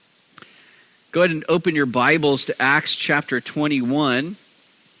Go ahead and open your Bibles to Acts chapter 21.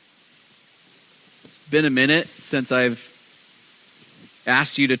 It's been a minute since I've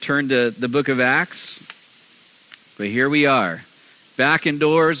asked you to turn to the book of Acts, but here we are, back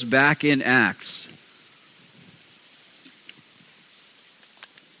indoors, back in Acts.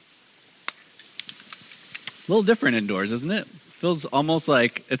 A little different indoors, isn't it? Feels almost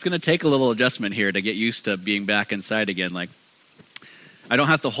like it's going to take a little adjustment here to get used to being back inside again. Like, I don't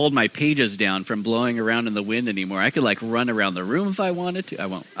have to hold my pages down from blowing around in the wind anymore. I could run around the room if I wanted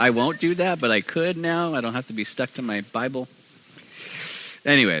to. I won't do that, but I could now. I don't have to be stuck to my Bible.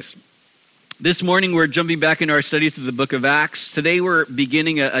 Anyways, this morning we're jumping back into our study through the book of Acts. Today we're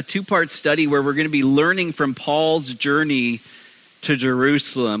beginning a two-part study where we're going to be learning from Paul's journey to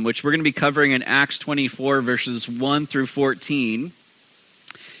Jerusalem, which we're going to be covering in Acts 24, verses 1 through 14.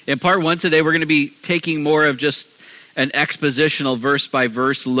 In part one today, we're going to be taking more of just an expositional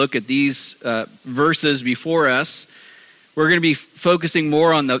verse-by-verse look at these verses before us. We're going to be focusing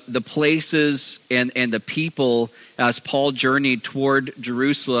more on the places and the people as Paul journeyed toward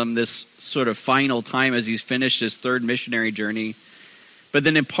Jerusalem, this sort of final time as he's finished his third missionary journey. But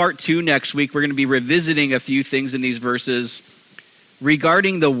then in part two next week, we're going to be revisiting a few things in these verses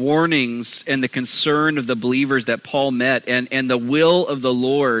regarding the warnings and the concern of the believers that Paul met and the will of the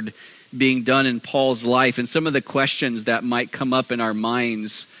Lord being done in Paul's life, and some of the questions that might come up in our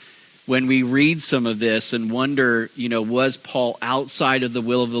minds when we read some of this and wonder, was Paul outside of the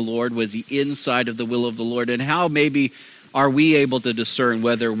will of the Lord? Was he inside of the will of the Lord? And how maybe are we able to discern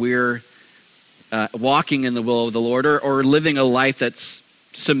whether we're walking in the will of the Lord or living a life that's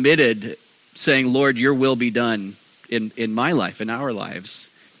submitted, saying, Lord, your will be done in my life, in our lives.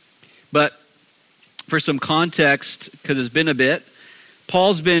 But for some context, because it's been a bit,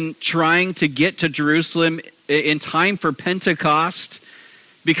 Paul's been trying to get to Jerusalem in time for Pentecost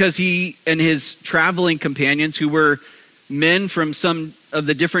because he and his traveling companions, who were men from some of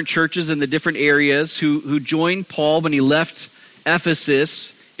the different churches in the different areas, who joined Paul when he left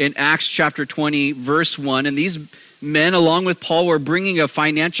Ephesus in Acts chapter 20, verse 1. And these men, along with Paul, were bringing a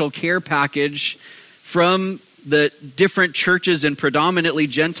financial care package from the different churches in predominantly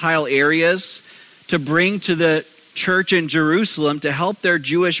Gentile areas to bring to the church in Jerusalem to help their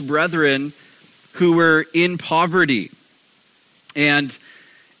Jewish brethren who were in poverty. And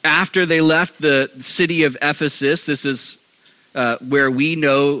after they left the city of Ephesus, this is where we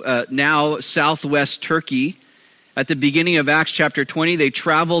know now southwest Turkey, at the beginning of Acts chapter 20, they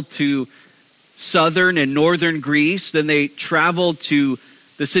traveled to southern and northern Greece. Then they traveled to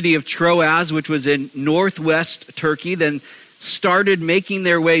the city of Troas, which was in northwest Turkey, then started making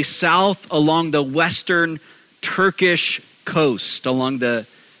their way south along the western Turkish coast, along the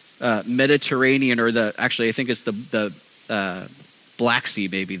Mediterranean, or I think it's the Black Sea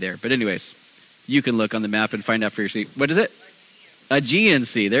maybe there. But anyways, you can look on the map and find out for yourself. What is it? Aegean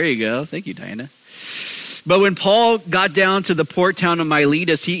Sea. There you go. Thank you, Diana. But when Paul got down to the port town of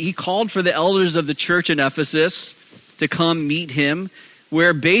Miletus, he called for the elders of the church in Ephesus to come meet him,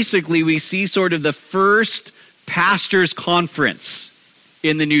 where basically we see sort of the first pastors' conference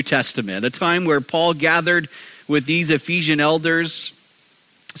in the New Testament, a time where Paul gathered with these Ephesian elders,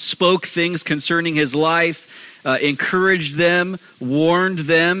 spoke things concerning his life, encouraged them, warned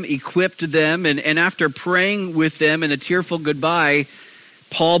them, equipped them, and after praying with them in a tearful goodbye,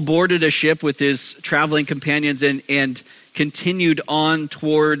 Paul boarded a ship with his traveling companions and continued on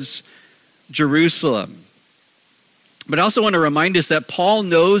towards Jerusalem. But I also want to remind us that Paul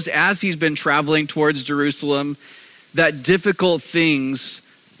knows, as he's been traveling towards Jerusalem, that difficult things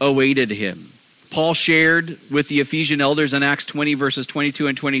awaited him. Paul shared with the Ephesian elders in Acts 20, verses 22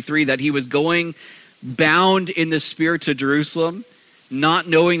 and 23, that he was going bound in the Spirit to Jerusalem, not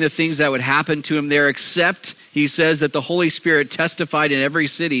knowing the things that would happen to him there, except, he says, that the Holy Spirit testified in every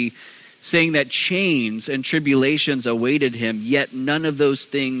city, saying that chains and tribulations awaited him, yet none of those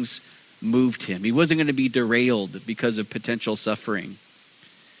things moved him. He wasn't going to be derailed because of potential suffering.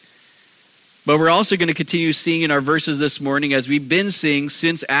 But we're also going to continue seeing in our verses this morning, as we've been seeing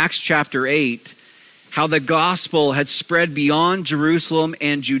since Acts chapter 8, how the gospel had spread beyond Jerusalem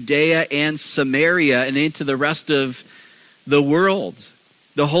and Judea and Samaria and into the rest of the world.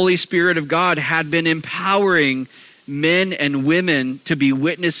 The Holy Spirit of God had been empowering men and women to be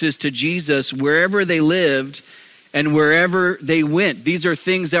witnesses to Jesus wherever they lived and wherever they went. These are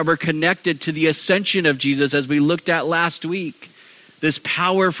things that were connected to the ascension of Jesus, as we looked at last week. This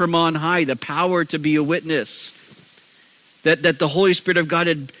power from on high, the power to be a witness. That the Holy Spirit of God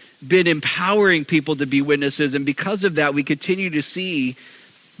had been empowering people to be witnesses. And because of that, we continue to see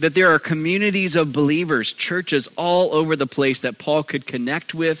that there are communities of believers, churches all over the place that Paul could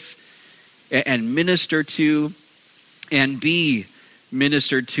connect with and minister to and be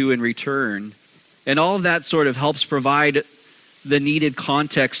ministered to in return. And all of that sort of helps provide the needed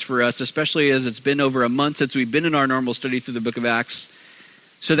context for us, especially as it's been over a month since we've been in our normal study through the book of Acts,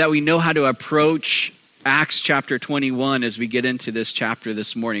 so that we know how to approach Acts chapter 21 as we get into this chapter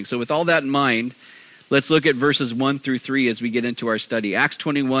this morning. So with all that in mind, let's look at verses 1 through 3 as we get into our study. Acts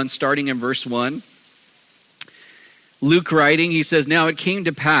 21, starting in verse 1. Luke writing, he says, "Now it came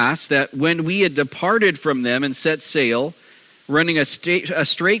to pass that when we had departed from them and set sail, running a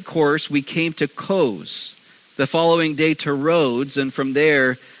straight course, we came to Kos, the following day to Rhodes, and from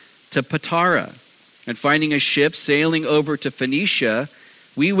there to Patara. And finding a ship sailing over to Phoenicia,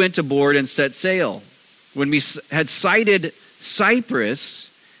 we went aboard and set sail. When we had sighted Cyprus,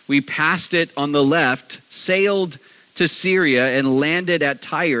 we passed it on the left, sailed to Syria, and landed at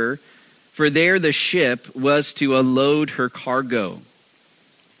Tyre, for there the ship was to unload her cargo."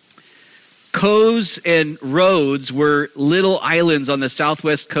 Kos and Rhodes were little islands on the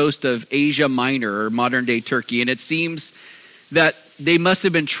southwest coast of Asia Minor, or modern-day Turkey, and it seems that they must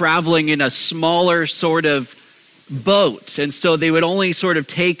have been traveling in a smaller sort of boat, and so they would only sort of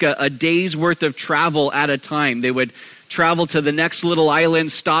take a day's worth of travel at a time. They would travel to the next little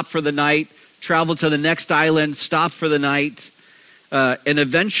island, stop for the night, travel to the next island, stop for the night, and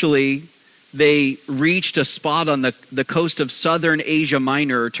eventually they reached a spot on the coast of southern Asia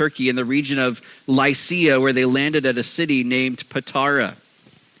Minor, or Turkey, in the region of Lycia, where they landed at a city named Patara.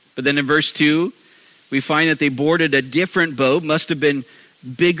 But then in verse 2, we find that they boarded a different boat, must have been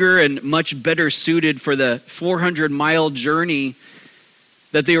bigger and much better suited for the 400-mile journey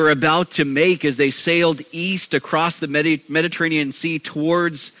that they were about to make as they sailed east across the Mediterranean Sea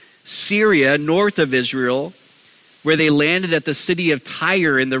towards Syria, north of Israel, where they landed at the city of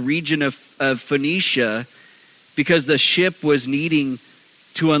Tyre in the region of Phoenicia, because the ship was needing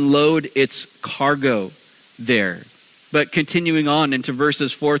to unload its cargo there. But continuing on into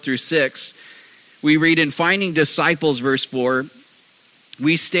verses 4 through 6, we read, "In finding disciples," verse 4,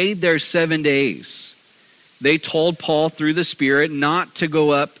 "we stayed there 7 days. They told Paul through the Spirit not to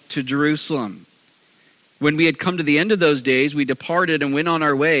go up to Jerusalem. When we had come to the end of those days, we departed and went on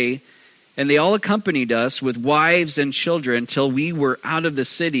our way, and they all accompanied us with wives and children till we were out of the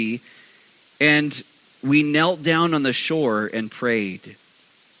city, and we knelt down on the shore and prayed.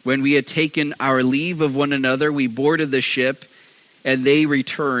 When we had taken our leave of one another, we boarded the ship, and they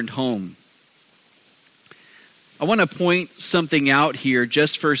returned home." I want to point something out here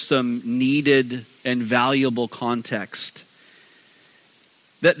just for some needed and valuable context.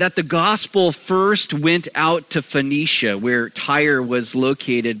 That the gospel first went out to Phoenicia, where Tyre was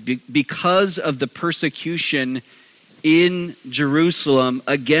located, because of the persecution in Jerusalem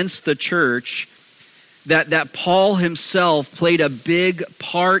against the church that Paul himself played a big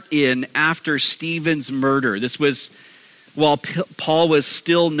part in after Stephen's murder. This was while Paul was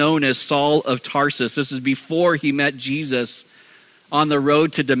still known as Saul of Tarsus. This was before he met Jesus on the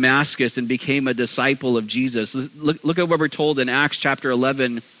road to Damascus and became a disciple of Jesus. Look at what we're told in Acts chapter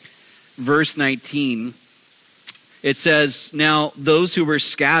 11, verse 19. It says, "Now those who were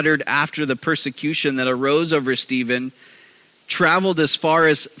scattered after the persecution that arose over Stephen traveled as far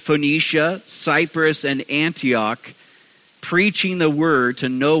as Phoenicia, Cyprus, and Antioch, preaching the word to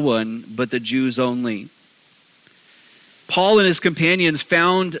no one but the Jews only." Paul and his companions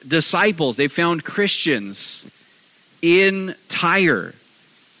found disciples. They found Christians in Tyre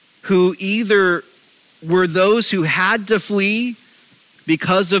who either were those who had to flee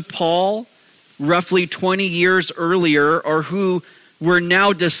because of Paul roughly 20 years earlier, or who were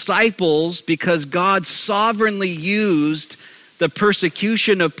now disciples because God sovereignly used the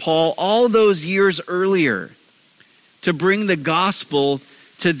persecution of Paul all those years earlier to bring the gospel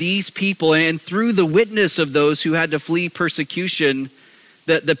to these people, and through the witness of those who had to flee persecution,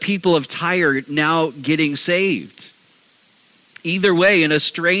 the people of Tyre now getting saved. Either way, in a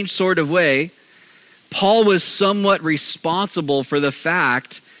strange sort of way, Paul was somewhat responsible for the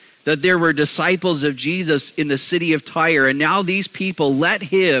fact that there were disciples of Jesus in the city of Tyre, and now these people let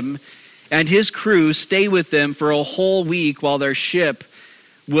him and his crew stay with them for a whole week while their ship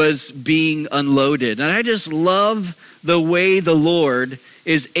was being unloaded. And I just love the way the Lord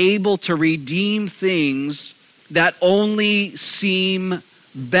is able to redeem things that only seem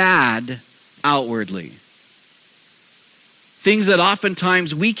bad outwardly. Things that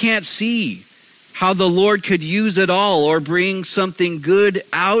oftentimes we can't see how the Lord could use at all or bring something good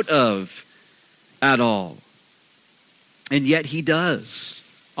out of at all. And yet he does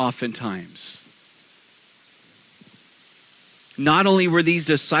oftentimes. Not only were these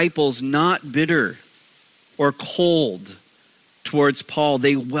disciples not bitter or cold towards Paul.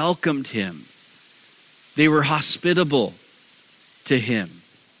 They welcomed him. They were hospitable to him.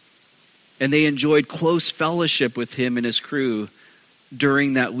 And they enjoyed close fellowship with him and his crew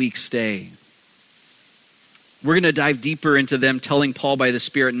during that week's stay. We're going to dive deeper into them telling Paul by the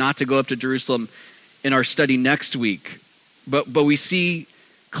Spirit not to go up to Jerusalem in our study next week. But we see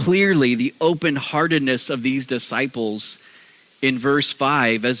clearly the open-heartedness of these disciples in verse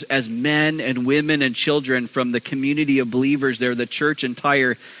 5 as men and women and children from the community of believers there, the church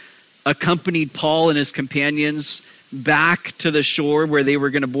entire, accompanied Paul and his companions back to the shore where they were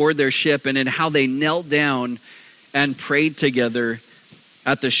going to board their ship, and in how they knelt down and prayed together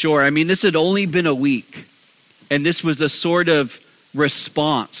at the shore. I mean, this had only been a week, and this was the sort of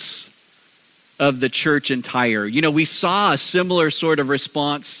response of the church entire. You know, we saw a similar sort of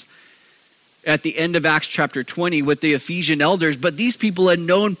response at the end of Acts chapter 20 with the Ephesian elders, but these people had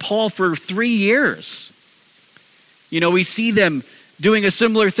known Paul for 3 years. You know, we see them doing a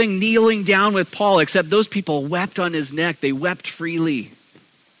similar thing, kneeling down with Paul, except those people wept on his neck. They wept freely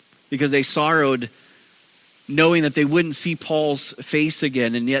because they sorrowed knowing that they wouldn't see Paul's face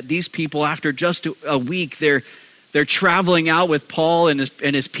again. And yet these people, after just a week, they're traveling out with Paul and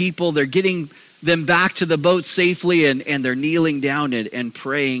his people. They're getting them back to the boat safely, and they're kneeling down and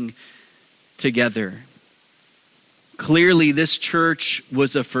praying together. Clearly, this church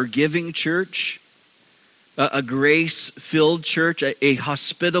was a forgiving church, a grace-filled church, a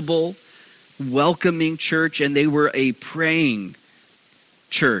hospitable, welcoming church, and they were a praying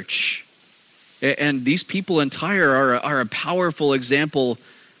church. And these people entire are a powerful example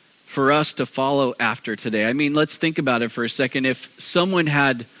for us to follow after today. I mean, let's think about it for a second. If someone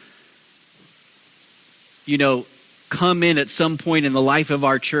had, come in at some point in the life of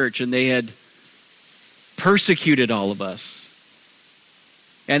our church and they had persecuted all of us,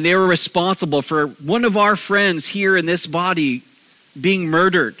 and they were responsible for one of our friends here in this body being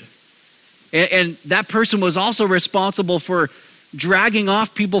murdered, and that person was also responsible for dragging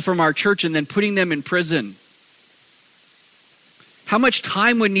off people from our church and then putting them in prison, how much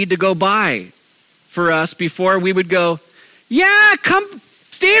time would need to go by for us before we would go, yeah, come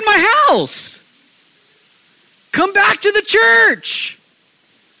stay in my house. Come back to the church.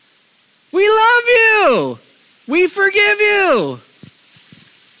 We love you. We forgive you.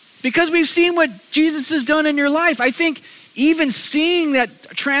 Because we've seen what Jesus has done in your life. I think even seeing that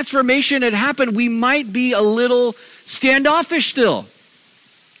transformation had happened, we might be a little standoffish still.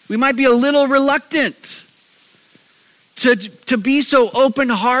 We might be a little reluctant to be so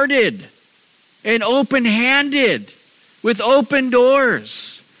open-hearted and open-handed with open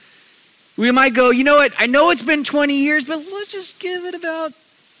doors. We might go, you know what, I know it's been 20 years, but let's just give it about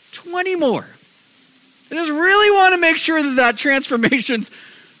 20 more. I just really want to make sure that transformation's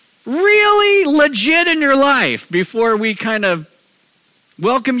really legit in your life before we kind of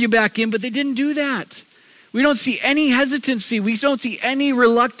welcome you back in. But they didn't do that. We don't see any hesitancy. We don't see any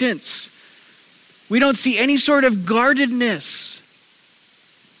reluctance. We don't see any sort of guardedness.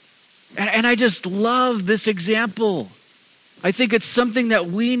 And I just love this example. I think it's something that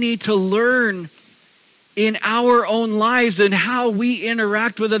we need to learn in our own lives and how we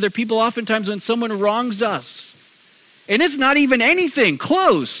interact with other people. Oftentimes when someone wrongs us, and it's not even anything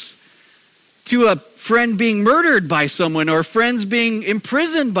close to a friend being murdered by someone or friends being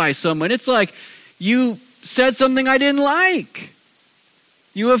imprisoned by someone. It's like, you said something I didn't like.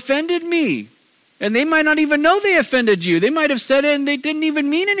 You offended me. And they might not even know they offended you. They might have said it and they didn't even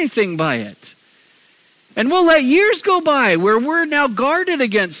mean anything by it. And we'll let years go by where we're now guarded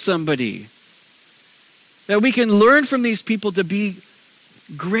against somebody. That we can learn from these people to be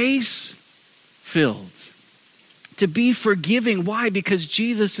grace-filled. To be forgiving. Why? Because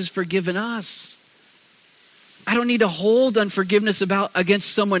Jesus has forgiven us. I don't need to hold unforgiveness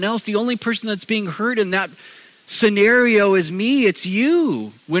against someone else. The only person that's being hurt in that scenario is me. It's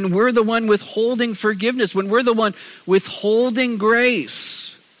you. When we're the one withholding forgiveness. When we're the one withholding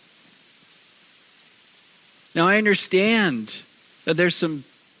grace. Now I understand that there's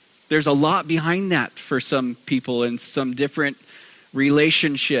a lot behind that for some people in some different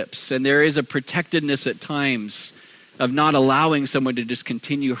relationships. And there is a protectedness at times of not allowing someone to just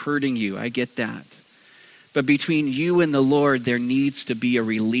continue hurting you. I get that. But between you and the Lord, there needs to be a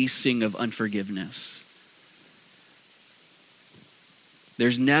releasing of unforgiveness.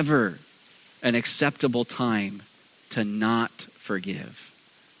 There's never an acceptable time to not forgive.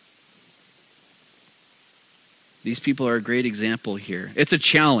 These people are a great example here. It's a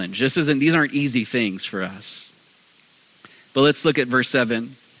challenge. These aren't easy things for us. But let's look at verse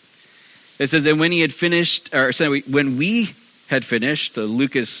 7. It says that when we had finished,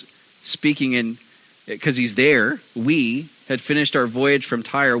 Luke is speaking in, because he's there, we had finished our voyage from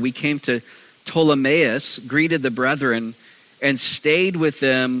Tyre, we came to Ptolemais, greeted the brethren, and stayed with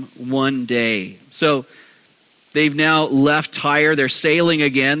them one day. So they've now left Tyre. They're sailing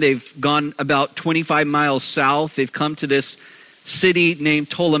again. They've gone about 25 miles south. They've come to this city named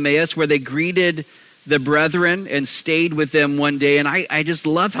Ptolemais where they greeted the brethren and stayed with them one day. And I just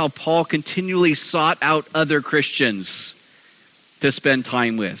love how Paul continually sought out other Christians to spend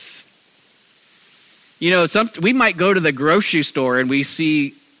time with. You know, we might go to the grocery store and we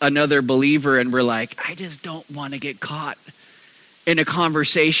see another believer and we're like, I just don't want to get caught in a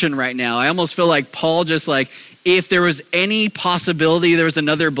conversation right now. I almost feel like Paul just like, if there was any possibility there was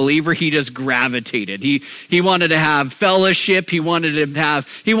another believer, he just gravitated. He wanted to have fellowship. He wanted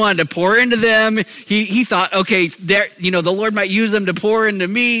to pour into them. He thought, okay, there, the Lord might use them to pour into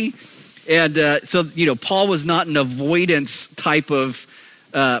me. And so Paul was not an avoidance type of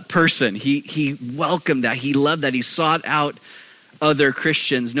person. He welcomed that. He loved that. He sought out other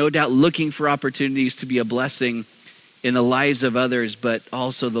Christians, no doubt looking for opportunities to be a blessing in the lives of others, but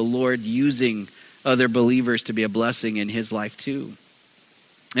also the Lord using other believers to be a blessing in his life too.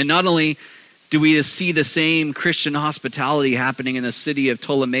 And not only do we see the same Christian hospitality happening in the city of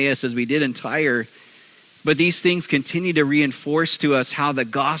Ptolemais as we did in Tyre, but these things continue to reinforce to us how the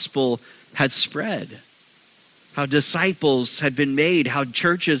gospel had spread, how disciples had been made, how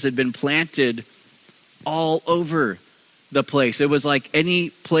churches had been planted all over the place. It was like any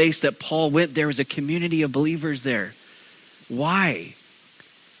place that Paul went, there was a community of believers there. Why?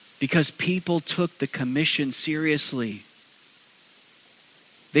 Because people took the commission seriously.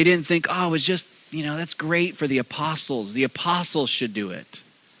 They didn't think, oh, it was just, that's great for the apostles. The apostles should do it.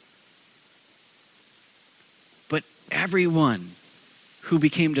 But everyone who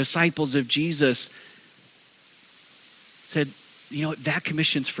became disciples of Jesus said, that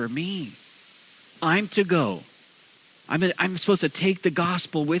commission's for me. I'm to go. I'm supposed to take the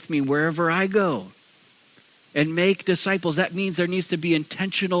gospel with me wherever I go and make disciples. That means there needs to be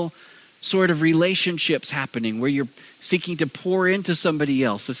intentional sort of relationships happening where you're seeking to pour into somebody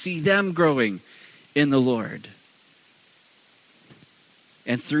else, to see them growing in the Lord.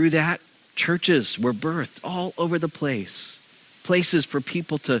 And through that, churches were birthed all over the place. Places for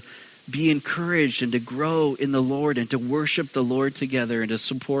people to be encouraged and to grow in the Lord and to worship the Lord together and to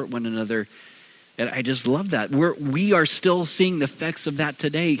support one another. And I just love that. We are still seeing the effects of that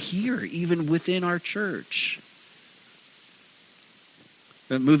today here, even within our church.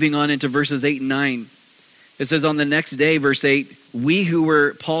 But moving on into verses 8 and 9, it says, on the next day, verse 8, we who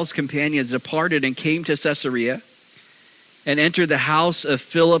were Paul's companions departed and came to Caesarea and entered the house of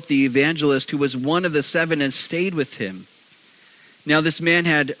Philip the evangelist, who was one of the 7, and stayed with him. Now this man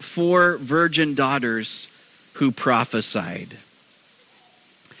had 4 virgin daughters who prophesied.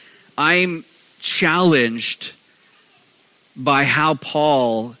 I'm challenged by how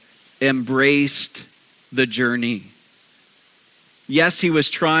Paul embraced the journey. Yes, he was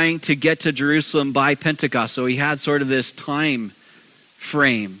trying to get to Jerusalem by Pentecost, so he had sort of this time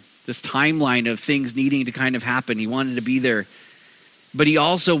frame, this timeline of things needing to kind of happen. He wanted to be there, but he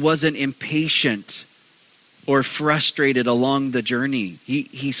also wasn't impatient or frustrated along the journey.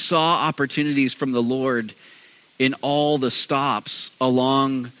 He saw opportunities from the Lord in all the stops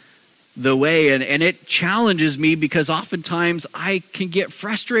along the way. And it challenges me because oftentimes I can get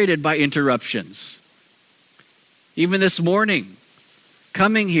frustrated by interruptions. Even this morning,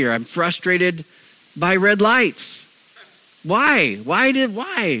 coming here, I'm frustrated by red lights. Why?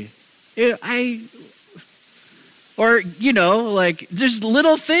 Or, there's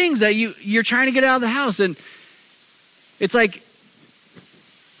little things that you're trying to get out of the house. And it's like,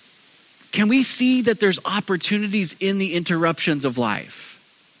 can we see that there's opportunities in the interruptions of life?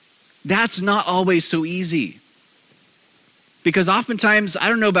 That's not always so easy. Because oftentimes, I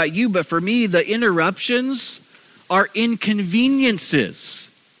don't know about you, but for me, the interruptions are inconveniences.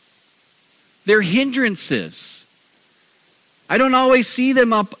 They're hindrances. I don't always see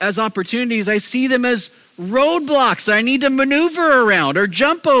them as opportunities. I see them as roadblocks I need to maneuver around or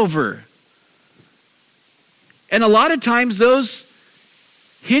jump over. And a lot of times those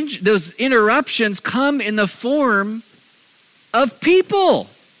interruptions come in the form of people.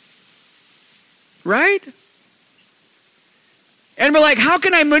 Right? And we're like, how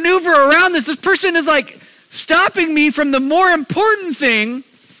can I maneuver around this? This person is like stopping me from the more important thing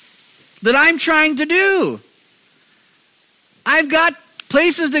that I'm trying to do. I've got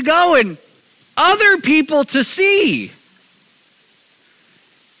places to go and other people to see.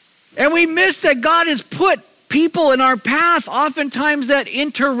 And we miss that God has put people in our path oftentimes that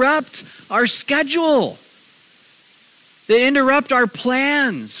interrupt our schedule. They interrupt our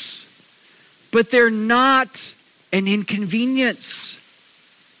plans. But they're not an inconvenience.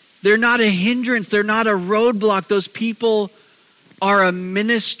 They're not a hindrance. They're not a roadblock. Those people are a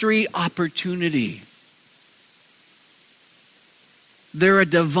ministry opportunity. They're a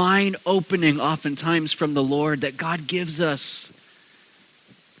divine opening oftentimes from the Lord that God gives us.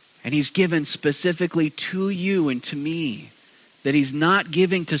 And he's given specifically to you and to me, that he's not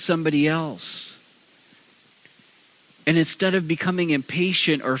giving to somebody else. And instead of becoming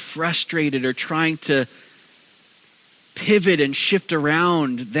impatient or frustrated or trying to pivot and shift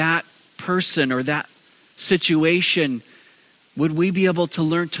around that person or that situation, would we be able to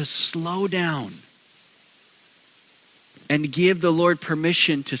learn to slow down and give the Lord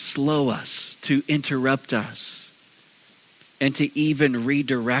permission to slow us, to interrupt us, and to even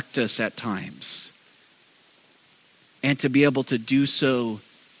redirect us at times, and to be able to do so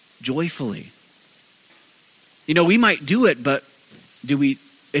joyfully? You know, we might do it, but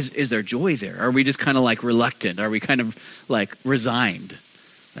is there joy there? Are we just kind of like reluctant? Are we kind of like resigned?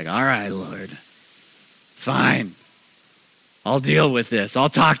 Like, all right, Lord, fine. I'll deal with this. I'll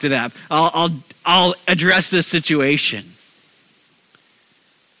talk to that. I'll address this situation.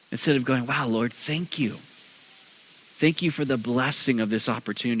 Instead of going, wow, Lord, thank you. Thank you for the blessing of this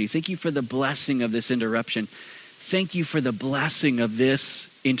opportunity. Thank you for the blessing of this interruption. Thank you for the blessing of this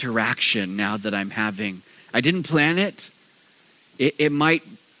interaction now that I'm having. I didn't plan it. It might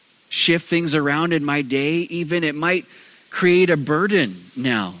shift things around in my day. Even it might create a burden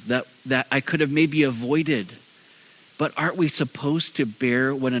now that I could have maybe avoided. But aren't we supposed to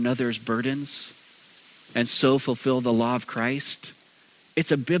bear one another's burdens and so fulfill the law of Christ?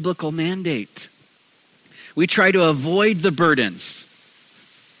 It's a biblical mandate. We try to avoid the burdens.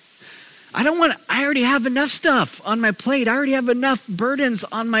 I already have enough stuff on my plate. I already have enough burdens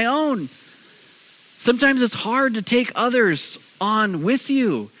on my own. Sometimes it's hard to take others on with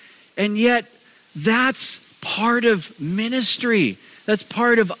you. And yet, that's part of ministry. That's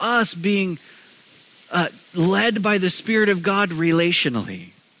part of us being led by the Spirit of God relationally.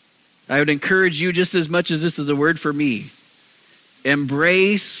 I would encourage you, just as much as this is a word for me,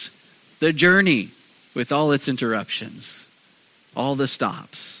 embrace the journey with all its interruptions, all the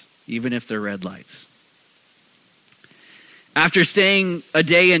stops, even if they're red lights. After staying a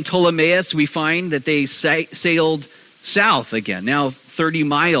day in Ptolemais, we find that they sailed south again, now 30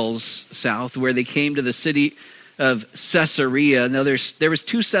 miles south, where they came to the city of Caesarea. Now there was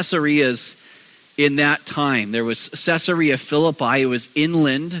two Caesareas in that time. There was Caesarea Philippi. It was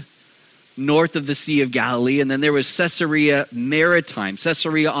inland, north of the Sea of Galilee. And then there was Caesarea Maritime,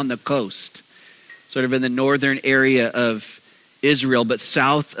 Caesarea on the coast, sort of in the northern area of Israel, but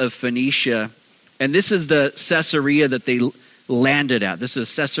south of Phoenicia. And this is the Caesarea that they landed at. This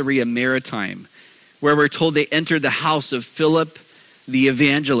is Caesarea Maritime, where we're told they entered the house of Philip the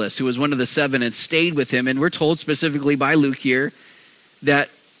evangelist, who was one of the seven, and stayed with him. And we're told specifically by Luke here that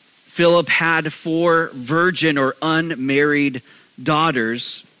Philip had 4 virgin or unmarried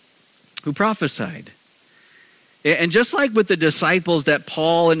daughters who prophesied. And just like with the disciples that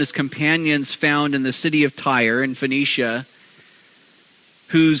Paul and his companions found in the city of Tyre in Phoenicia,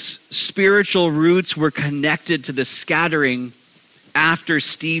 whose spiritual roots were connected to the scattering after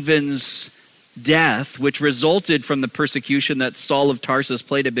Stephen's death, which resulted from the persecution that Saul of Tarsus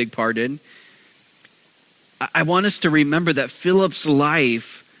played a big part in, I want us to remember that Philip's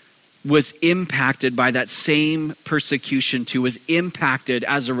life was impacted by that same persecution too, was impacted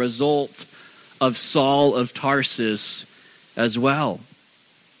as a result of Saul of Tarsus as well.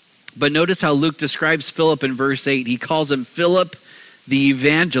 But notice how Luke describes Philip in verse 8. He calls him Philip the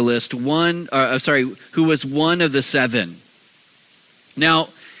evangelist, who was one of the 7. Now,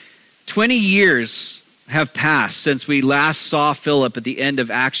 20 years have passed since we last saw Philip at the end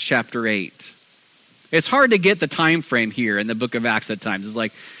of Acts chapter 8. It's hard to get the time frame here in the book of Acts at times. It's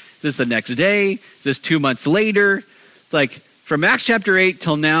like, is this the next day? Is this 2 months later? It's like from Acts chapter 8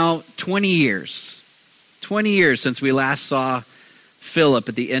 till now, 20 years. 20 years since we last saw Philip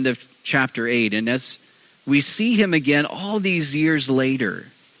at the end of chapter 8. And as we see him again all these years later,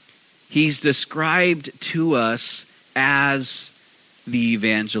 he's described to us as the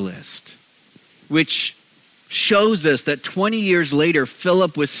evangelist, which shows us that 20 years later,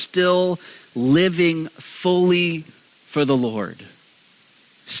 Philip was still living fully for the Lord,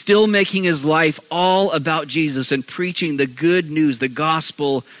 still making his life all about Jesus and preaching the good news, the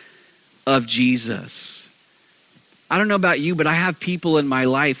gospel of Jesus. I don't know about you, but I have people in my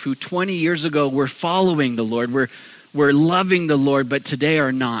life who 20 years ago were following the Lord, were loving the Lord, but today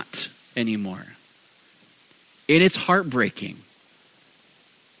are not anymore. And it's heartbreaking.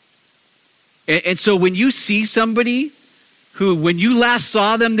 And so when you see somebody who, when you last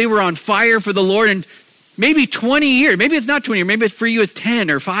saw them, they were on fire for the Lord, and maybe 20 years. Maybe it's not 20 years. Maybe for you it's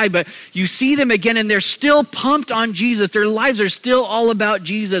 10 or 5, but you see them again and they're still pumped on Jesus. Their lives are still all about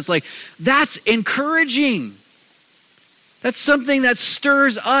Jesus. Like, that's encouraging. That's something that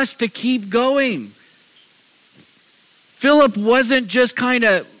stirs us to keep going. Philip wasn't just kind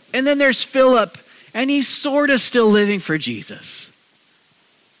of, and then there's Philip, and he's sort of still living for Jesus.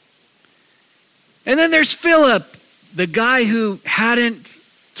 And then there's Philip, the guy who hadn't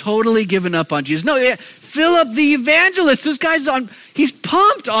totally given up on Jesus. No, Philip the evangelist, this guy's he's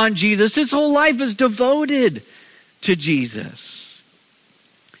pumped on Jesus. His whole life is devoted to Jesus.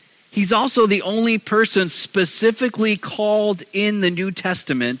 He's also the only person specifically called in the New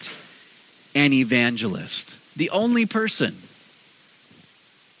Testament an evangelist. The only person.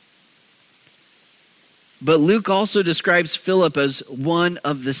 But Luke also describes Philip as one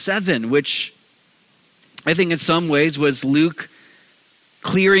of the 7, which I think in some ways was Luke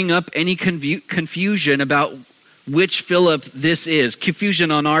clearing up any confusion about which Philip this is.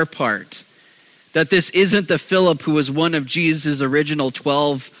 Confusion on our part. That this isn't the Philip who was one of Jesus' original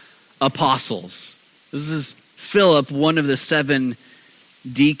 12 apostles. This is Philip, one of the 7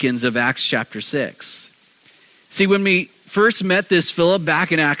 deacons of Acts chapter 6. See, when we first met this Philip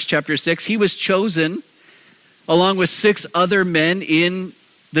back in Acts chapter 6, he was chosen along with 6 other men in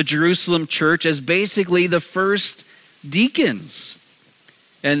the Jerusalem church as basically the first deacons.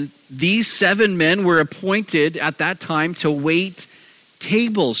 And these 7 men were appointed at that time to wait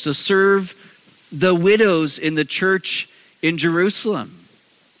tables, to serve the widows in the church in Jerusalem.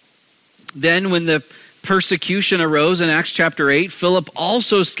 Then when the persecution arose in Acts chapter 8, Philip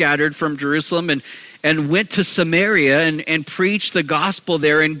also scattered from Jerusalem and went to Samaria and preached the gospel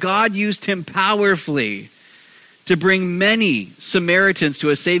there. And God used him powerfully to bring many Samaritans to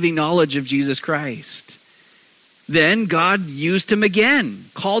a saving knowledge of Jesus Christ. Then God used him again,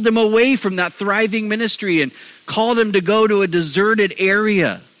 called him away from that thriving ministry and called him to go to a deserted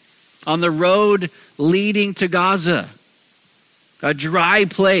area on the road leading to Gaza, a dry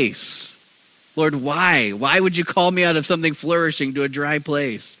place. Lord, why? Why would you call me out of something flourishing to a dry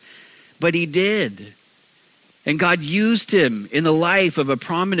place? But he did. And God used him in the life of a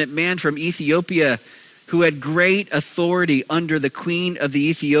prominent man from Ethiopia who had great authority under the queen of the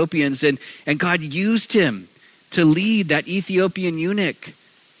Ethiopians. And God used him to lead that Ethiopian eunuch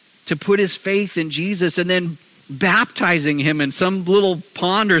to put his faith in Jesus and then baptizing him in some little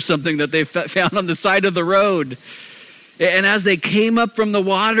pond or something that they found on the side of the road. And as they came up from the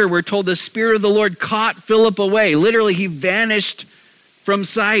water, we're told the Spirit of the Lord caught Philip away. Literally, he vanished from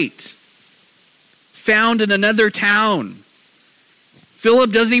sight, found in another town.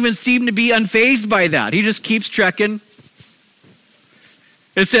 Philip doesn't even seem to be unfazed by that. He just keeps trekking.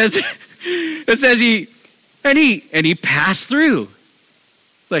 It says he passed through.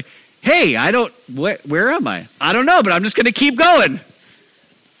 Like, hey, where am I? I don't know, but I'm just going to keep going.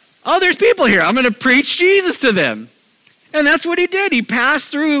 Oh, there's people here. I'm going to preach Jesus to them. And that's what he did. He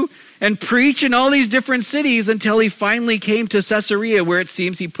passed through and preached in all these different cities until he finally came to Caesarea, where it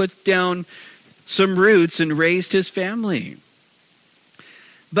seems he put down some roots and raised his family.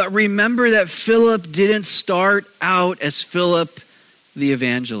 But remember that Philip didn't start out as Philip the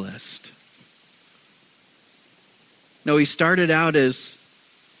evangelist. No, he started out as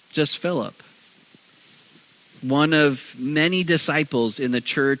just Philip, one of many disciples in the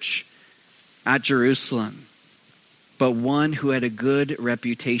church at Jerusalem, but one who had a good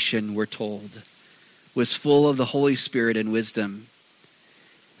reputation, we're told, was full of the Holy Spirit and wisdom,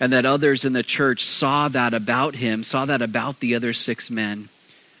 and that others in the church saw that about him, saw that about the other 6 men,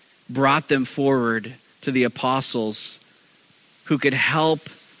 brought them forward to the apostles who could help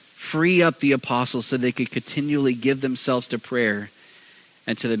free up the apostles so they could continually give themselves to prayer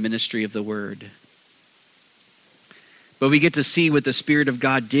and to the ministry of the word. But we get to see what the Spirit of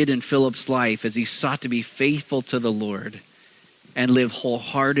God did in Philip's life as he sought to be faithful to the Lord and live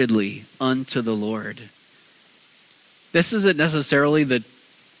wholeheartedly unto the Lord. This isn't necessarily the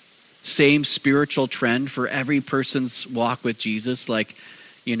same spiritual trend for every person's walk with Jesus. Like,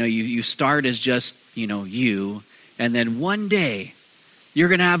 you start as just, you, and then one day you're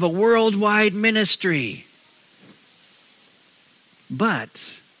going to have a worldwide ministry.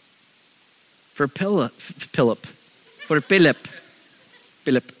 But for Philip,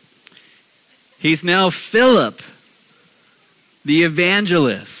 he's now Philip, the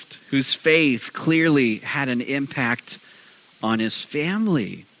evangelist, whose faith clearly had an impact on his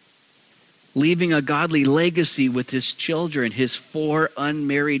family, leaving a godly legacy with his children, his 4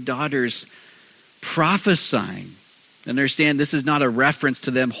 unmarried daughters, prophesying. Understand, this is not a reference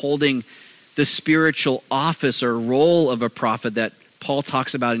to them holding the spiritual office or role of a prophet that Paul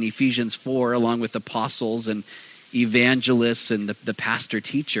talks about in Ephesians 4, along with apostles and evangelists and the pastor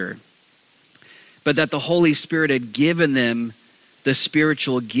teacher. But that the Holy Spirit had given them the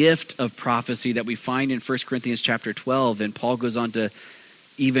spiritual gift of prophecy that we find in 1 Corinthians chapter 12. And Paul goes on to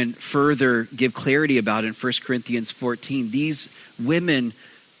even further give clarity about in 1 Corinthians 14. These women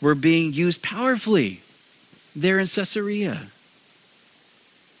were being used powerfully there in Caesarea.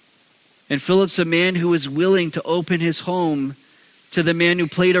 And Philip's a man who was willing to open his home to the man who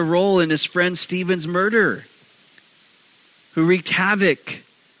played a role in his friend Stephen's murder, who wreaked havoc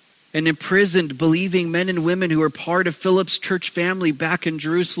and imprisoned believing men and women who were part of Philip's church family back in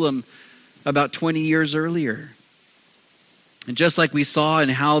Jerusalem about 20 years earlier. And just like we saw in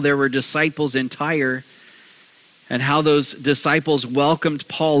how there were disciples in Tyre and how those disciples welcomed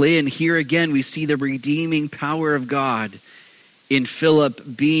Paul in, here again we see the redeeming power of God in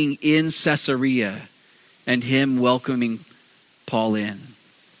Philip being in Caesarea and him welcoming Paul in.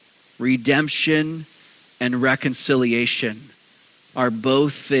 Redemption and reconciliation are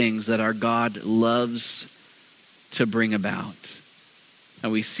both things that our God loves to bring about.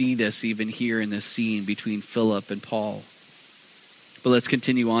 And we see this even here in this scene between Philip and Paul. But let's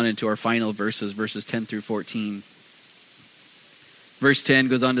continue on into our final verses 10 through 14. Verse 10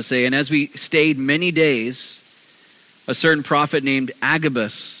 goes on to say, "And as we stayed many days, a certain prophet named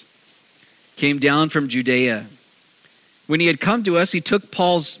Agabus came down from Judea. When he had come to us, he took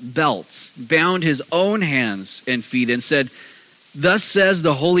Paul's belt, bound his own hands and feet, and said, 'Thus says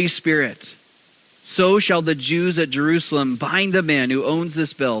the Holy Spirit, so shall the Jews at Jerusalem bind the man who owns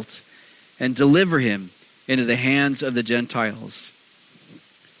this belt and deliver him into the hands of the Gentiles.'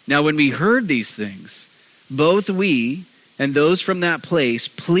 Now when we heard these things, both we and those from that place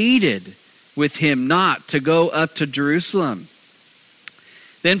pleaded with him not to go up to Jerusalem.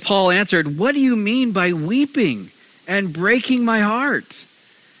 Then Paul answered, 'What do you mean by weeping and breaking my heart?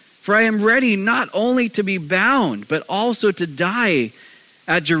 For I am ready not only to be bound, but also to die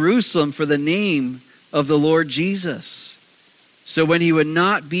at Jerusalem for the name of the Lord Jesus.' So when he would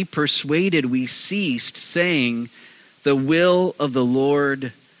not be persuaded, we ceased, saying, 'The will of the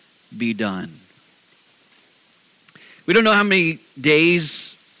Lord be done.'" We don't know how many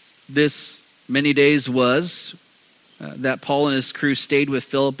days was that Paul and his crew stayed with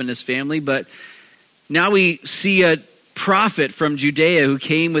Philip and his family, but now we see a prophet from Judea who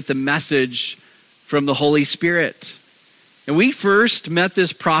came with the message from the Holy Spirit. And we first met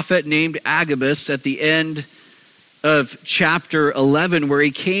this prophet named Agabus at the end of chapter 11, where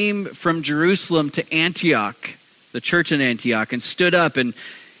he came from Jerusalem to Antioch, the church in Antioch, and stood up and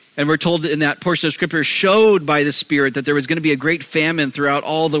we're told in that portion of Scripture, showed by the Spirit that there was going to be a great famine throughout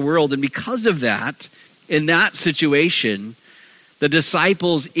all the world. And because of that, in that situation, the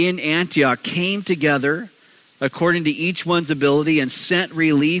disciples in Antioch came together according to each one's ability and sent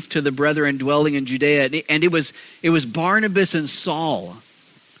relief to the brethren dwelling in Judea. And it was Barnabas and Saul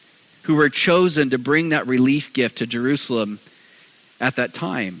who were chosen to bring that relief gift to Jerusalem at that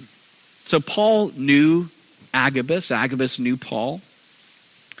time. So Paul knew Agabus. Agabus knew Paul.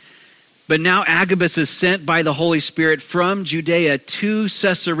 But now Agabus is sent by the Holy Spirit from Judea to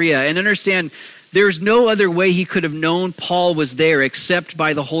Caesarea. And understand, there's no other way he could have known Paul was there except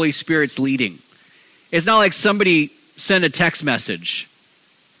by the Holy Spirit's leading. It's not like somebody sent a text message,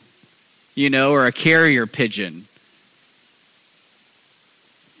 or a carrier pigeon.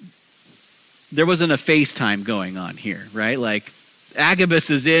 There wasn't a FaceTime going on here, right? Like, Agabus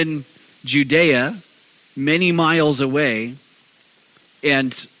is in Judea, many miles away,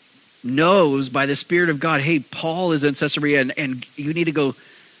 and knows by the Spirit of God, hey, Paul is in Caesarea, and you need to go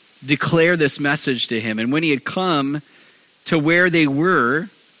declare this message to him. And when he had come to where they were,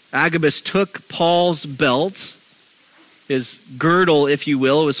 Agabus took Paul's belt, his girdle, if you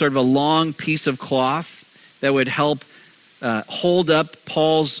will. It was sort of a long piece of cloth that would help hold up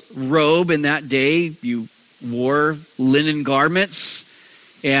Paul's robe. In that day, you wore linen garments,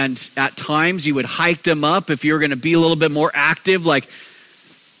 and at times you would hike them up if you were going to be a little bit more active. Like,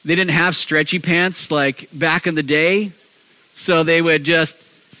 they didn't have stretchy pants like back in the day, so they would just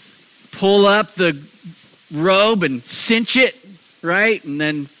pull up the robe and cinch it, right? And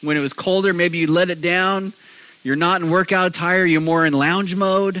then when it was colder, maybe you let it down. You're not in workout attire, you're more in lounge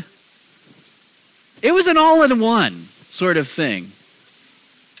mode. It was an all-in-one sort of thing.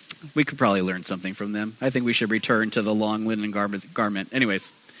 We could probably learn something from them. I think we should return to the long linen garment.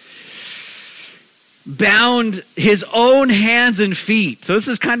 Anyways. Bound his own hands and feet. So this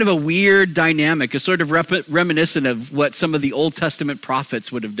is kind of a weird dynamic. It's sort of reminiscent of what some of the Old Testament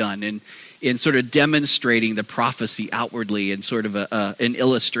prophets would have done in sort of demonstrating the prophecy outwardly in sort of an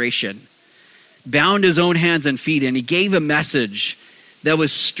illustration. Bound his own hands and feet, and he gave a message that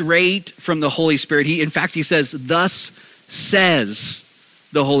was straight from the Holy Spirit. In fact, he says, thus says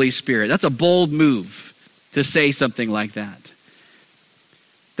the Holy Spirit. That's a bold move to say something like that.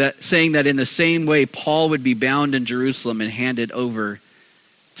 That saying that in the same way, Paul would be bound in Jerusalem and handed over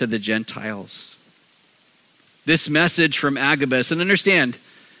to the Gentiles. This message from Agabus, and understand,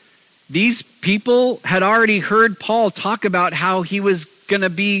 these people had already heard Paul talk about how he was going to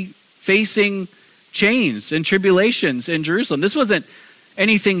be facing chains and tribulations in Jerusalem. This wasn't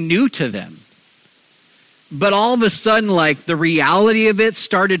anything new to them. But all of a sudden, like, the reality of it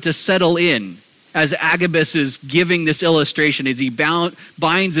started to settle in as Agabus is giving this illustration, as he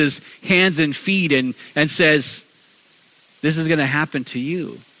binds his hands and feet and says, this is going to happen to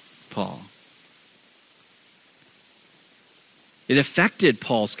you, Paul. It affected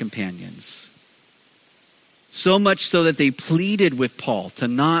Paul's companions. So much so that they pleaded with Paul to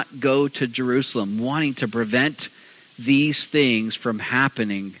not go to Jerusalem, wanting to prevent these things from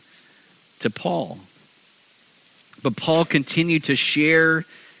happening to Paul. But Paul continued to share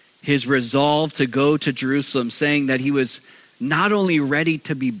his resolve to go to Jerusalem, saying that he was not only ready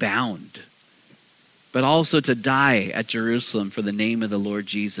to be bound, but also to die at Jerusalem for the name of the Lord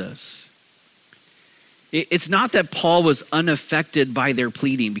Jesus. It's not that Paul was unaffected by their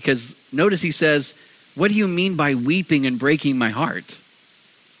pleading, because notice he says, what do you mean by weeping and breaking my heart?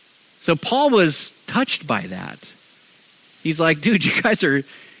 So Paul was touched by that. He's like, dude,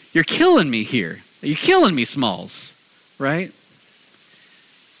 you're killing me here. You're killing me, Smalls, right?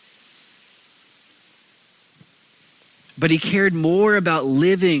 But he cared more about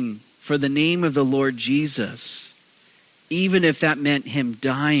living for the name of the Lord Jesus, even if that meant him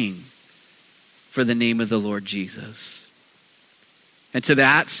dying for the name of the Lord Jesus. And to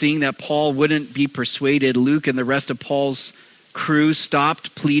that, seeing that Paul wouldn't be persuaded, Luke and the rest of Paul's crew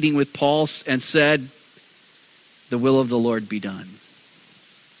stopped pleading with Paul and said, the will of the Lord be done.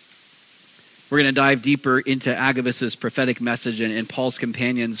 We're going to dive deeper into Agabus' prophetic message and Paul's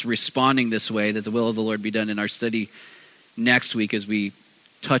companions responding this way, that the will of the Lord be done, in our study next week as we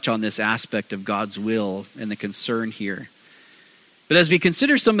touch on this aspect of God's will and the concern here. But as we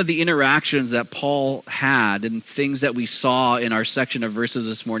consider some of the interactions that Paul had and things that we saw in our section of verses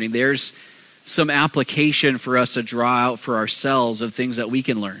this morning, there's some application for us to draw out for ourselves of things that we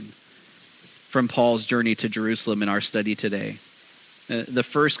can learn from Paul's journey to Jerusalem in our study today. The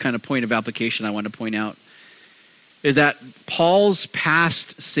first kind of point of application I want to point out is that Paul's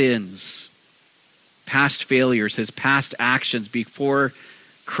past sins, past failures, his past actions before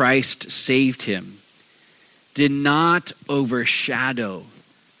Christ saved him, did not overshadow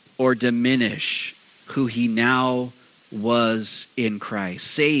or diminish who he now was in Christ,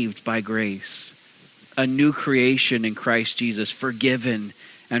 saved by grace, a new creation in Christ Jesus, forgiven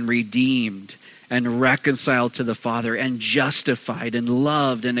and redeemed and reconciled to the Father and justified and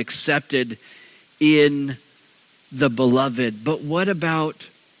loved and accepted in the beloved. But what about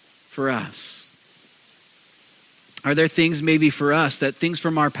for us? Are there things maybe for us, that things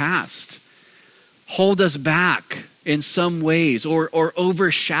from our past hold us back in some ways or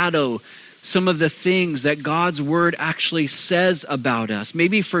overshadow some of the things that God's word actually says about us?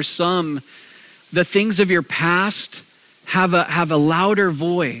 Maybe for some, the things of your past have a louder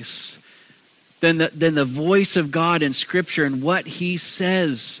voice than the voice of God in Scripture and what he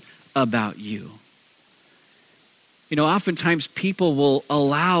says about you. You know, oftentimes people will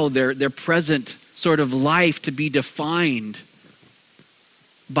allow their present sort of life to be defined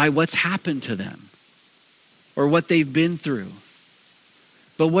by what's happened to them or what they've been through.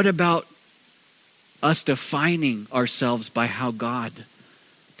 But what about us defining ourselves by how God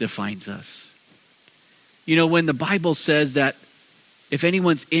defines us? You know, when the Bible says that if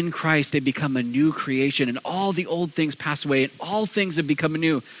anyone's in Christ, they become a new creation and all the old things pass away and all things have become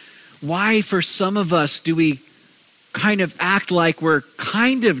new, why for some of us do we kind of act like we're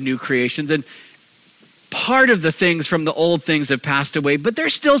kind of new creations and part of the things from the old things have passed away, but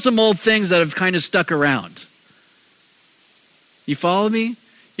there's still some old things that have kind of stuck around? You follow me?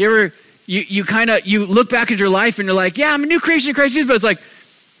 You look back at your life and you're like, yeah, I'm a new creation in Christ Jesus, but it's like,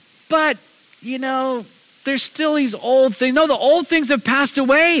 but, you know, there's still these old things. No, the old things have passed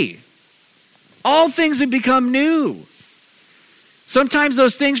away. All things have become new. Sometimes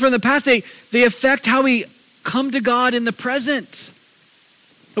those things from the past, they affect how we come to God in the present.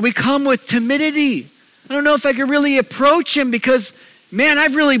 We come with timidity. I don't know if I could really approach him because, man,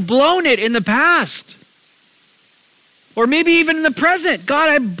 I've really blown it in the past. Or maybe even in the present. God,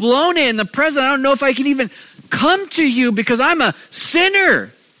 I've blown it in the present. I don't know if I can even come to you because I'm a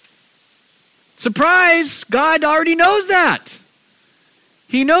sinner. Surprise, God already knows that.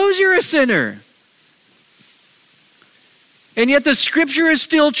 He knows you're a sinner. And yet the scripture is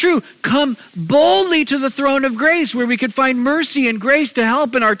still true. Come boldly to the throne of grace where we could find mercy and grace to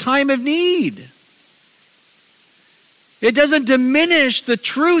help in our time of need. It doesn't diminish the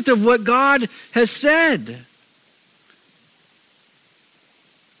truth of what God has said.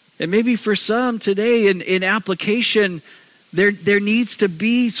 And maybe for some today in application, there needs to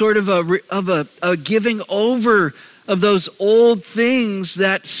be sort of a giving over of those old things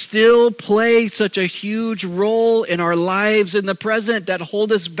that still play such a huge role in our lives in the present, that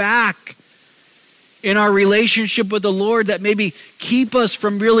hold us back in our relationship with the Lord, that maybe keep us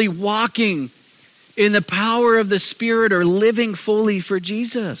from really walking in the power of the Spirit or living fully for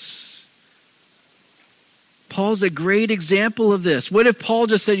Jesus. Paul's a great example of this. What if Paul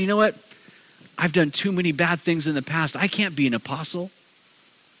just said, you know what? I've done too many bad things in the past. I can't be an apostle.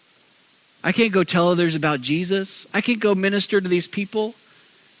 I can't go tell others about Jesus. I can't go minister to these people.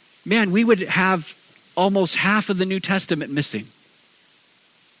 Man, we would have almost half of the New Testament missing.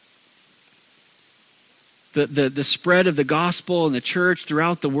 The spread of the gospel and the church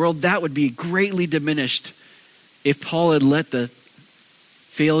throughout the world, that would be greatly diminished if Paul had let the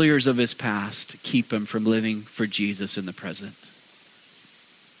failures of his past keep him from living for Jesus in the present.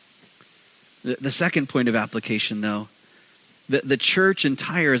 The second point of application, though, the church in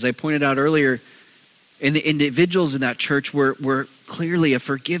Tyre, as I pointed out earlier, and the individuals in that church were clearly a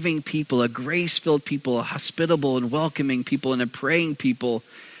forgiving people, a grace-filled people, a hospitable and welcoming people, and a praying people.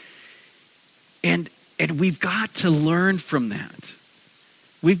 And we've got to learn from that.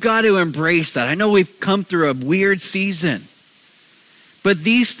 We've got to embrace that. I know we've come through a weird season, but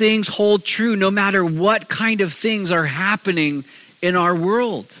these things hold true no matter what kind of things are happening in our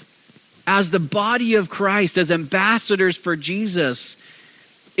world. As the body of Christ, as ambassadors for Jesus,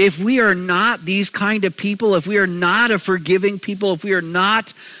 if we are not these kind of people, if we are not a forgiving people, if we are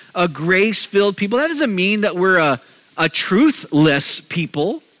not a grace-filled people, that doesn't mean that we're a truthless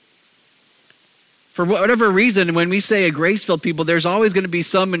people. For whatever reason, when we say a grace-filled people, there's always going to be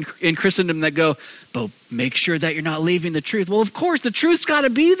some in Christendom that go, but make sure that you're not leaving the truth. Well, of course, the truth's got to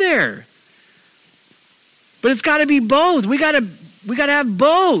be there. But it's got to be both. We got to have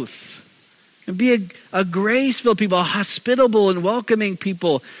both. And be a grace-filled people, a hospitable and welcoming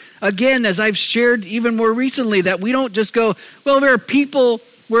people. Again, as I've shared even more recently, that we don't just go, well, we're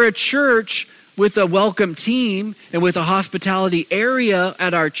a church with a welcome team and with a hospitality area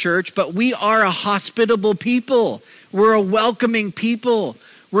at our church, but we are a hospitable people. We're a welcoming people.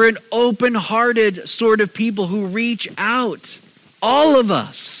 We're an open-hearted sort of people who reach out. All of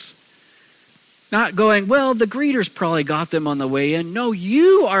us. Not going, well, the greeters probably got them on the way in. No,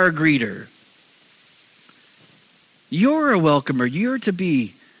 you are a greeter. You're a welcomer. You're to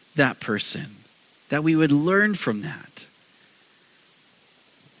be that person, that we would learn from that.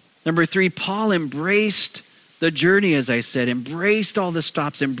 Number 3, Paul embraced the journey, as I said, embraced all the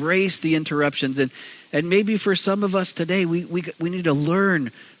stops, embraced the interruptions. And maybe for some of us today, we need to learn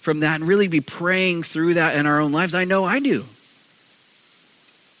from that and really be praying through that in our own lives. I know I do.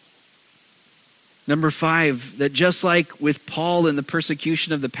 Number 5, that just like with Paul and the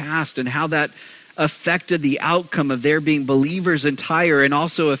persecution of the past and how that affected the outcome of their being believers in Tyre and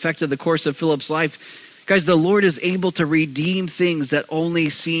also affected the course of Philip's life, guys, the Lord is able to redeem things that only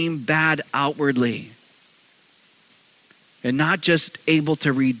seem bad outwardly. And not just able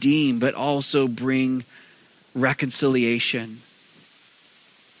to redeem, but also bring reconciliation.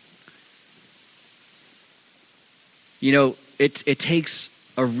 You know, it takes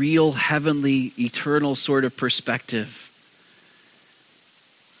a real heavenly, eternal sort of perspective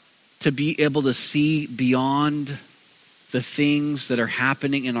to be able to see beyond the things that are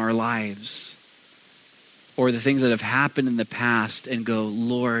happening in our lives or the things that have happened in the past and go,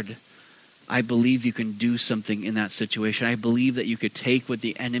 Lord, I believe you can do something in that situation. I believe that you could take what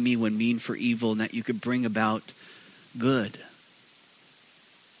the enemy would mean for evil and that you could bring about good.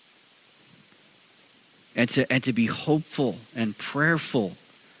 And to be hopeful and prayerful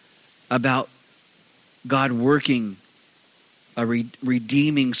about God working a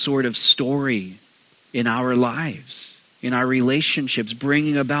redeeming sort of story in our lives, in our relationships,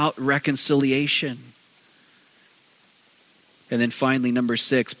 bringing about reconciliation. And then finally, number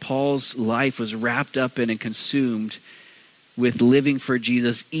 6, Paul's life was wrapped up in and consumed with living for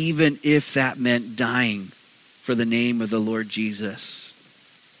Jesus, even if that meant dying for the name of the Lord Jesus.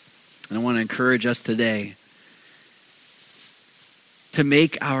 And I want to encourage us today to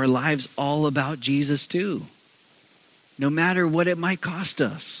make our lives all about Jesus too. No matter what it might cost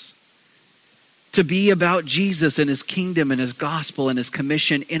us. To be about Jesus and his kingdom and his gospel and his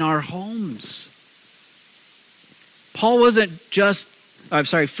commission in our homes. Philip wasn't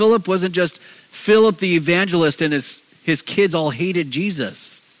just Philip the evangelist in his kids all hated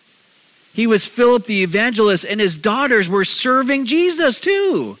Jesus. He was Philip the evangelist, and his daughters were serving Jesus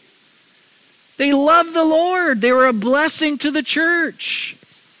too. They loved the Lord. They were a blessing to the church.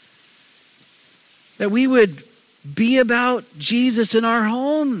 That we would be about Jesus in our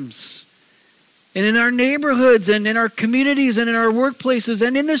homes and in our neighborhoods and in our communities and in our workplaces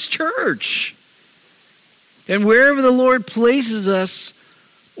and in this church. And wherever the Lord places us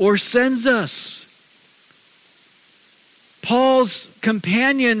or sends us. Paul's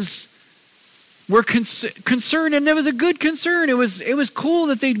companions were concerned, and it was a good concern. It was cool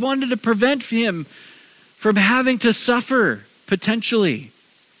that they wanted to prevent him from having to suffer potentially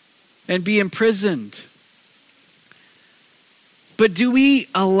and be imprisoned. But do we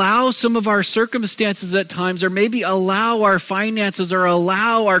allow some of our circumstances at times, or maybe allow our finances or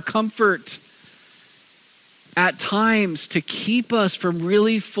allow our comfort at times to keep us from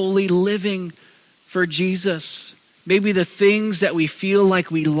really fully living for Jesus? Maybe the things that we feel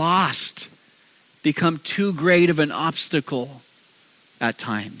like we lost become too great of an obstacle at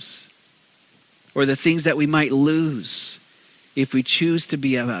times. Or the things that we might lose if we choose to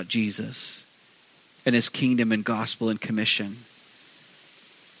be about Jesus and his kingdom and gospel and commission.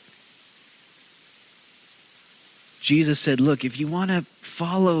 Jesus said, look, if you want to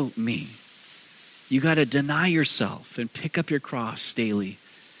follow me, you got to deny yourself and pick up your cross daily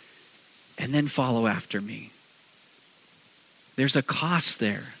and then follow after me. There's a cost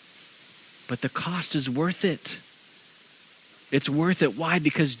there, but the cost is worth it. It's worth it. Why?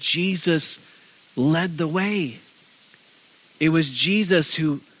 Because Jesus led the way. It was Jesus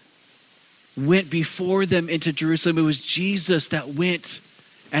who went before them into Jerusalem. It was Jesus that went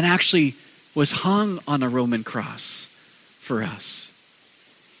and actually was hung on a Roman cross for us.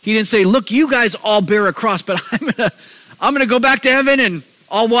 He didn't say, look, you guys all bear a cross, but I'm gonna go back to heaven and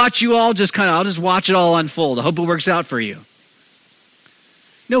I'll watch you all I'll just watch it all unfold. I hope it works out for you.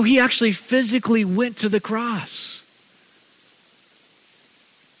 No, he actually physically went to the cross.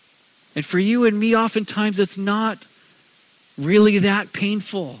 And for you and me, oftentimes it's not really that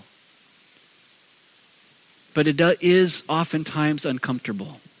painful. But it is oftentimes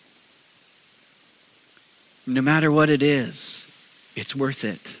uncomfortable. No matter what it is, it's worth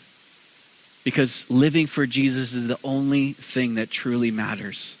it. Because living for Jesus is the only thing that truly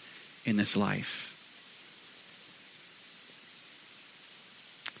matters in this life.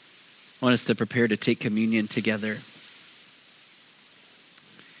 I want us to prepare to take communion together.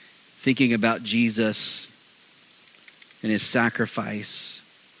 Thinking about Jesus and his sacrifice,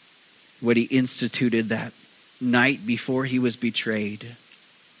 what he instituted that night before he was betrayed.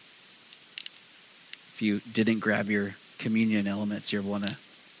 If you didn't grab your communion elements, you'll want to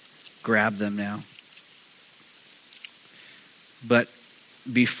grab them now. But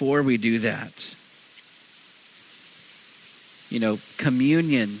before we do that,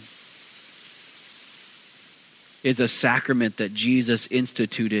 communion is a sacrament that Jesus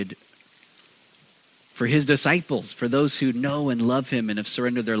instituted for his disciples, for those who know and love him and have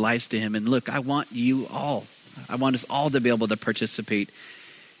surrendered their lives to him. And look, I want us all to be able to participate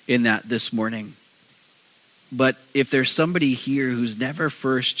in that this morning. But if there's somebody here who's never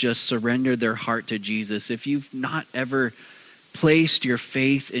first just surrendered their heart to Jesus, if you've not ever placed your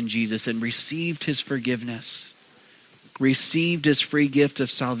faith in Jesus and received his forgiveness, received his free gift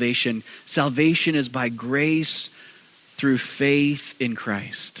of salvation, salvation is by grace through faith in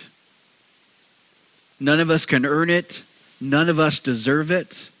Christ. None of us can earn it. None of us deserve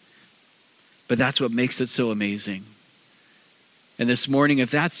it. But that's what makes it so amazing. And this morning, if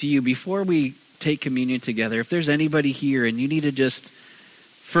that's you, before we take communion together, if there's anybody here and you need to just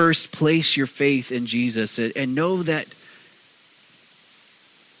first place your faith in Jesus and know that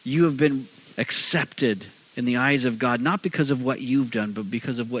you have been accepted in the eyes of God, not because of what you've done, but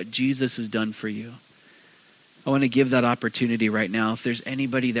because of what Jesus has done for you. I want to give that opportunity right now. If there's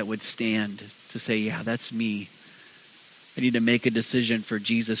anybody that would stand to say, yeah, that's me. I need to make a decision for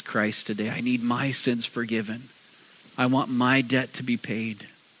Jesus Christ today. I need my sins forgiven. I want my debt to be paid.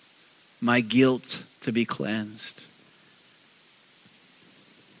 My guilt to be cleansed.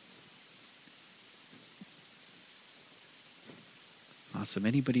 Awesome.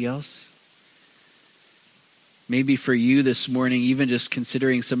 Anybody else? Maybe for you this morning, even just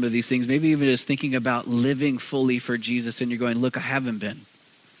considering some of these things, maybe even just thinking about living fully for Jesus, and you're going, look, I haven't been.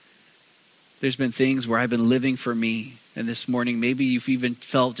 There's been things where I've been living for me. And this morning, maybe you've even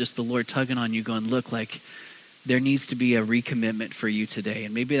felt just the Lord tugging on you, going, look, like there needs to be a recommitment for you today.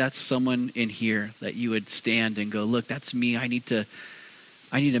 And maybe that's someone in here that you would stand and go, look, that's me. I need to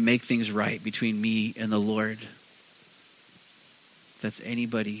make things right between me and the Lord. If that's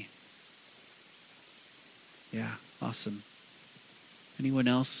anybody. Yeah. Awesome. Anyone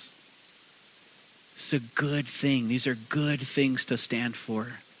else? It's a good thing. These are good things to stand for.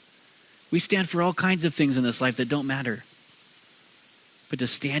 We stand for all kinds of things in this life that don't matter. But to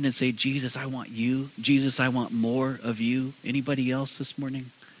stand and say, Jesus, I want you. Jesus, I want more of you. Anybody else this morning?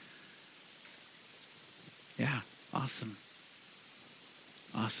 Yeah, awesome.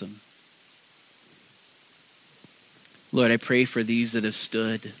 Awesome. Lord, I pray for these that have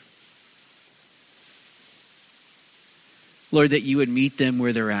stood. Lord, that you would meet them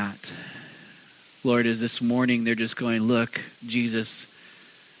where they're at. Lord, as this morning they're just going, look, Jesus,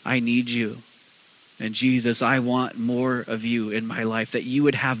 I need you. And Jesus, I want more of you in my life, that you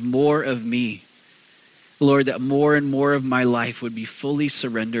would have more of me. Lord, that more and more of my life would be fully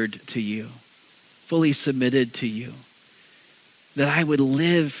surrendered to you, fully submitted to you. That I would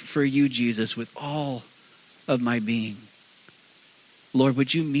live for you, Jesus, with all of my being. Lord,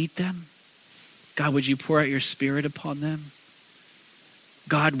 would you meet them? God, would you pour out your Spirit upon them?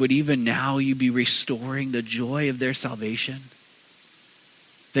 God, would even now you be restoring the joy of their salvation?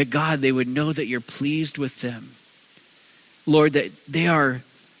 That God, they would know that you're pleased with them. Lord, that they are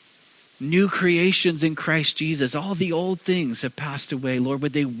new creations in Christ Jesus. All the old things have passed away. Lord,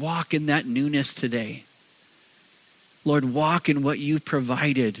 would they walk in that newness today? Lord, walk in what you've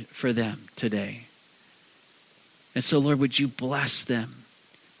provided for them today. And so, Lord, would you bless them?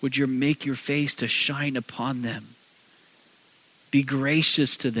 Would you make your face to shine upon them? Be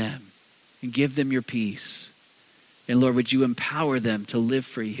gracious to them and give them your peace. And Lord, would you empower them to live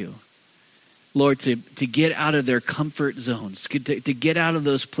for you? Lord, to get out of their comfort zones, to get out of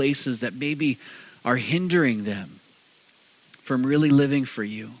those places that maybe are hindering them from really living for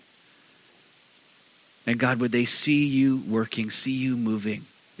you. And God, would they see you working, see you moving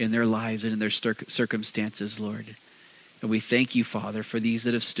in their lives and in their circumstances, Lord. And we thank you, Father, for these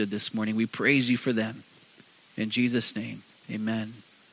that have stood this morning. We praise you for them. In Jesus' name, amen.